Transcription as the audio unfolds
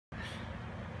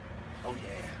Oh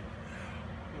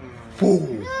yeah.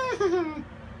 Boom.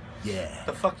 Yeah.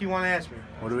 The fuck you want to ask me?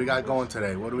 What do we got going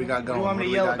today? What do we got going? What do you want me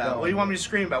to yell about? What do you want me to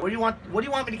scream about? What do you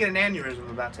want me to get an aneurysm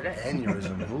about today?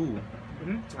 Aneurysm. Ooh.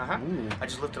 Ooh. I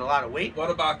just lifted a lot of weight. What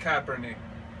about Kaepernick?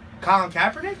 Colin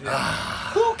Kaepernick? Yeah.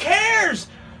 Who cares?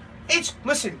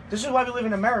 Listen. This is why we live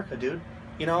in America, dude.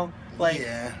 You know, like,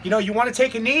 you know, you want to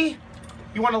take a knee,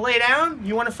 you want to lay down,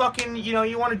 you want to fucking, you know,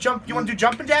 you want to jump, you want to do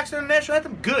jumping jacks in the national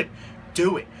anthem. Good,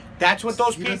 do it. That's what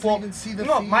those people. Doesn't even see the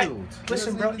no, field.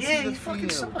 Listen, bro. Yeah, he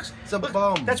fucking sucks. He's a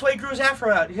bum. That's why he grew his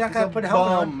afro out. He's not gonna put a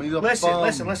helmet on. He's a listen.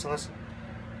 bum.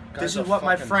 This is what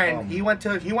my friend. He went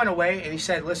away and he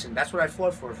said, "Listen, that's what I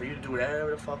fought for you to do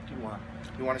whatever the fuck you want.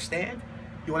 You want to stand?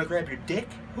 You want to grab your dick?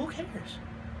 Who cares?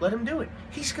 Let him do it.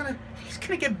 He's gonna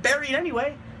get buried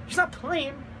anyway. He's not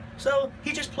playing, so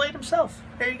he just played himself.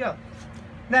 There you go.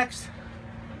 Next,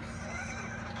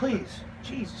 please,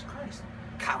 Jesus Christ,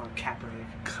 Colin Kaepernick.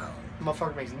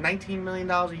 Motherfucker makes $19 million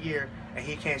a year and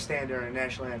he can't stand during the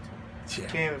national anthem. Yeah.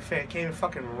 Can't even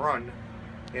fucking run.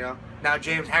 You know. Now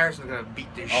James Harrison's gonna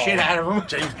beat the shit out of him.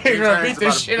 James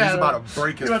Harrison's about to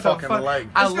break his fucking leg.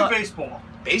 Let's do baseball.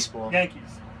 Baseball. Yankees.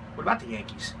 What about the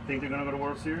Yankees? Think they're gonna go to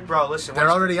World Series? Bro, listen. They're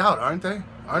already out, aren't they?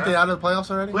 Aren't they out of the playoffs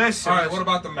already? Listen. All right. What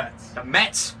about the Mets? The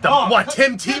Mets. What?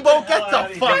 Tim Tebow? Get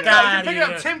the fuck out of Picking here!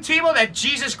 up Tim Tebow, that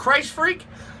Jesus Christ freak.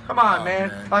 Come on,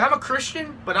 man. Like, I'm a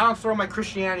Christian, but I don't throw my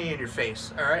Christianity in your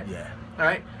face. All right. Yeah. All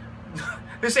right.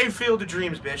 This ain't Field of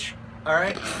Dreams, bitch. All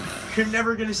right. You're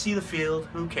never gonna see the field.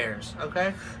 Who cares?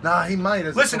 Okay. Nah, he might.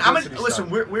 Listen,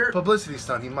 we're publicity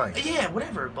stunt. He might. Yeah,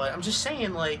 whatever. But I'm just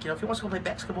saying, like, you know, if he wants to go play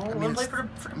basketball, let him play for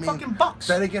the fucking Bucks.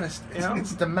 Then again, it's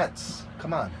the Mets.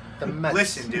 Come on, the Mets.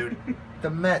 Listen, dude. The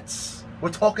Mets. We're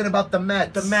talking about the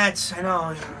Mets. The Mets. I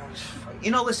know. You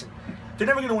know, listen. They're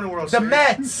never gonna win a World Series. The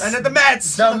Mets. I know the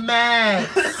Mets. The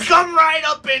Mets. Come right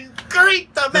up and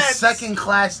greet the Mets. The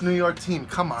second-class New York team.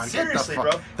 Come on, seriously, get the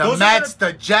fuck. bro. The Mets,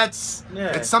 the Jets. Yeah.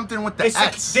 It's something with the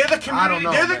Ets. They're the community. I don't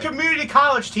know, they're the community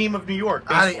college team of New York.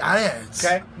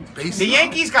 Okay. The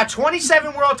Yankees got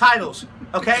 27 world titles.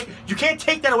 Okay, you can't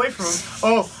take that away from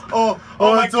them. Oh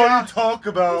my that's all God. you talk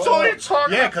about. That's all you talk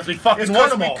about. Yeah, because we fucking won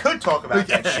them all. We could talk about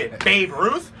that shit. Babe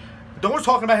Ruth. No one's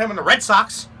talking about him in the Red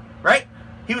Sox, right?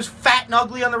 He was fat and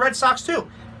ugly on the Red Sox too.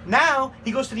 Now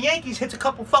he goes to the Yankees, hits a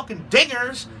couple fucking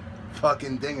dingers.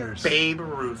 Fucking dingers. Babe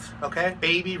Ruth, okay?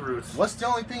 Baby Ruth. What's the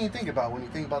only thing you think about when you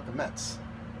think about the Mets?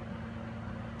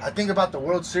 I think about the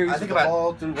World Series. I think about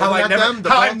ball through, how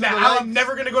I'm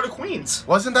never gonna go to Queens.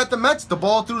 Wasn't that the Mets? The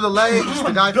ball through the legs,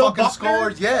 the guy fucking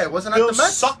scores. Yeah, wasn't that the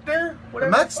Mets? Suckner? The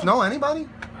Mets? No, anybody?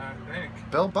 I think.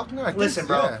 Bill Buckner? I think. Listen,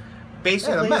 bro. Yeah.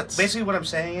 Basically what I'm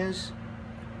saying is,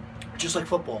 just like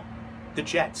football, the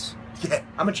Jets. Yeah.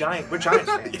 We're Giants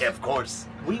fans. Yeah, of course.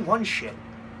 We won shit,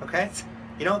 okay?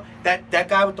 You know, that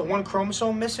guy with the one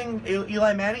chromosome missing,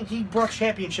 Eli Manning, he brought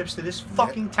championships to this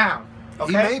fucking town.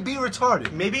 Okay? He may be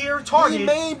retarded. Maybe you're retarded. He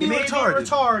may be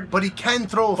retarded. But he can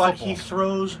throw a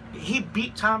football. He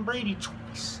beat Tom Brady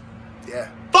twice. Yeah.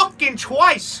 Fucking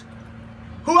twice.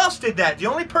 Who else did that? The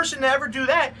only person to ever do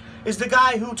that is the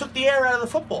guy who took the air out of the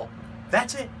football.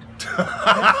 That's it.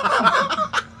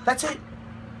 That's it.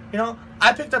 You know,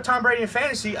 I picked up Tom Brady in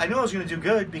fantasy. I knew I was going to do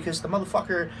good because the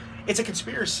motherfucker, it's a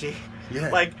conspiracy. Yeah.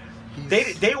 Like,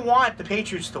 they want the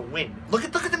Patriots to win. Look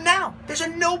at them now. There's a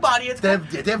nobody. They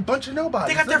have a bunch of nobodies.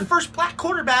 They got their first black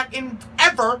quarterback in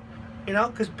ever. You know,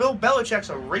 because Bill Belichick's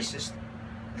a racist.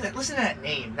 Listen to that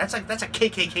name. That's a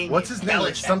KKK name. What's his name? Belichick.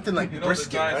 Like something like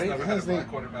Brisket, the Giants right? never had a black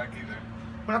quarterback either.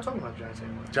 We're not talking about Giants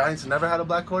anymore. Giants never had a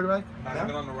black quarterback? Not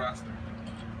even on the roster.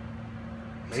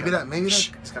 Maybe that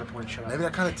It's got a point. Shut up. Maybe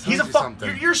that kind of tells He's a you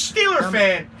something. You're a Steeler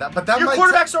fan. Your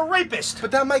quarterback's a rapist.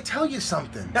 But that might tell you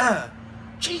something.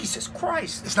 Jesus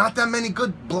Christ. It's not that many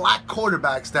good black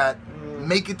quarterbacks that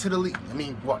make it to the league. I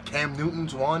mean, what? Cam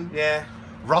Newton's one. Yeah.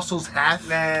 Russell's half.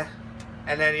 Nah.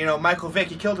 And then, you know, Michael Vick,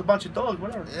 he killed a bunch of dogs,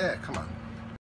 whatever. Yeah, come on.